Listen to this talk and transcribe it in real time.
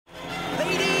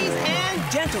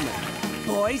gentlemen,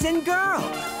 boys and girls,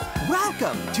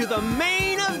 welcome to the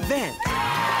main event,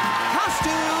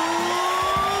 Costume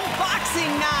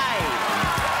Boxing Night!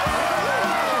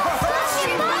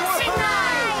 Costume Boxing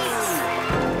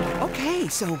Night! Okay,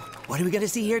 so what are we going to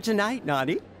see here tonight,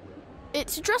 Nani?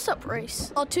 It's a dress-up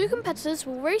race. Our two competitors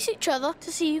will race each other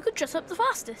to see who could dress up the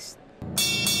fastest.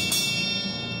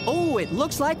 Oh, it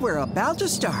looks like we're about to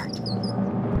start.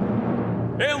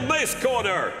 In this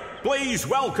corner, please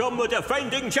welcome the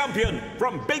defending champion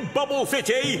from Big Bubble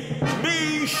City,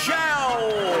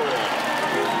 Michelle!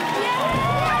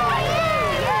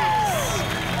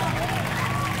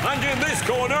 And in this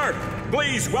corner,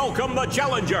 please welcome the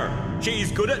challenger.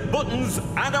 She's good at buttons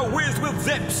and a whiz with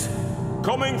zips.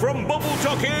 Coming from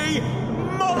Bubbletucky,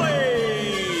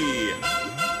 Molly!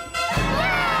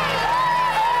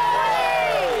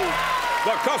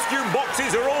 The costume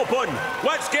boxes are open.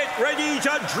 Let's get ready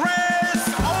to dress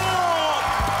up!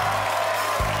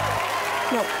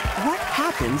 Now, what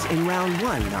happens in round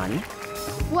one, Nani?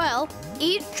 Well,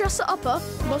 each dresser-upper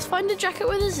must find a jacket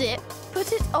with a zip,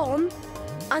 put it on,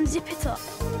 and zip it up.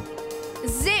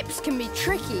 Zips can be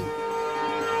tricky.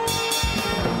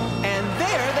 And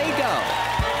there they go.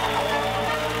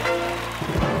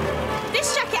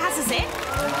 This jacket has a zip.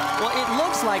 Well, it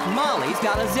looks like Molly's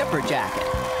got a zipper jacket.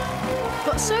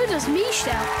 But so does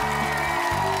Michelle.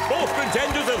 Both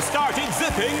contenders have started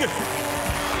zipping.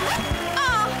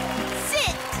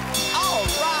 Zip. All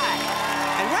right.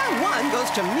 And round one goes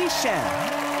to Michelle.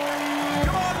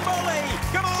 Come on, Molly!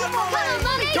 Come on,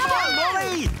 Molly! Come on,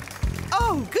 Molly!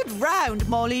 Oh, good round,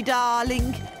 Molly,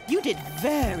 darling. You did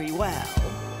very well.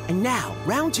 And now,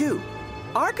 round two.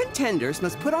 Our contenders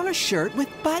must put on a shirt with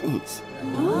buttons.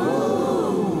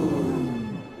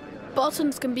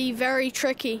 Buttons can be very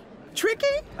tricky.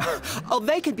 Tricky? Oh,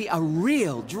 they could be a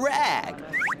real drag.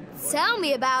 Tell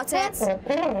me about it. Go,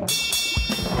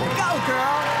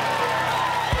 girl!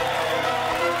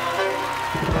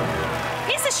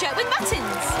 Here's a shirt with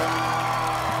buttons.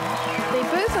 They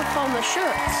both have found their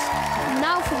shirts.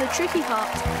 Now for the tricky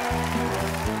part.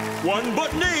 One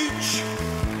button each.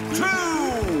 Two.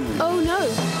 Oh no,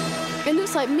 it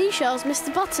looks like Michelle's missed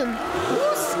the button.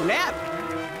 Ooh, snap!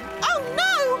 Oh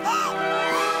no!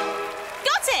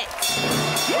 Got it!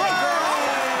 Yay,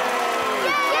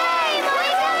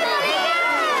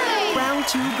 round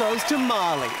two goes to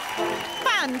Molly.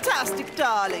 Fantastic,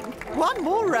 darling. One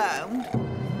more round.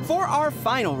 For our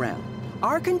final round,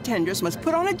 our contenders must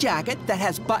put on a jacket that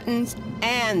has buttons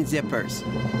and zippers.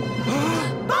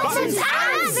 Buttons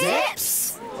and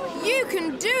zips! You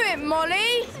can do it,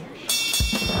 Molly!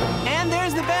 And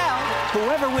there's the bell.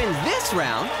 Whoever wins this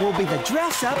round will be the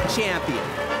dress-up champion.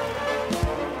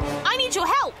 I need your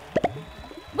help.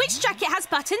 Which jacket has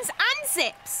buttons and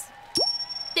zips?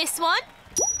 This one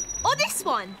or this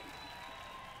one?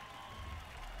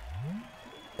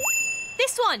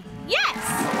 This one, yes!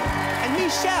 And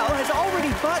Michelle has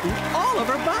already buttoned all of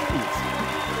her buttons.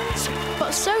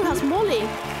 But so has Molly.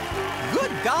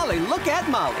 Good golly, look at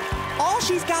Molly. All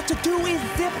she's got to do is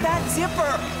zip that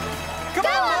zipper. Come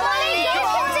on, Molly! Come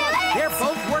on! They're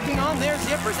both working on their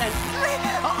zippers and...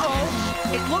 Uh-oh!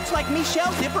 It looks like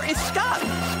Michelle's zipper is stuck.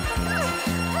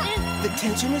 The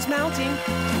tension is mounting.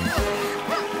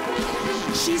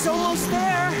 She's almost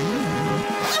there.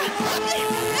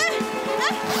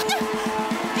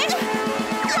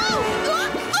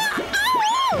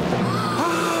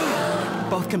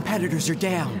 Both competitors are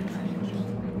down.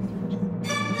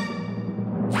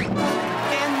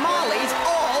 And Molly's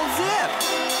all zipped.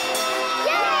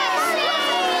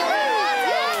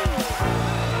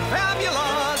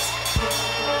 Fabulous!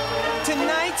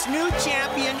 Tonight's new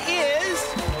champion is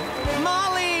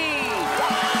Molly!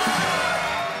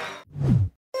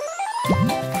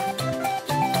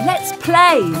 Let's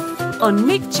play on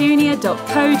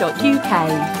nickjunior.co.uk.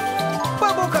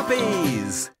 Bubble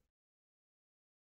Guppies!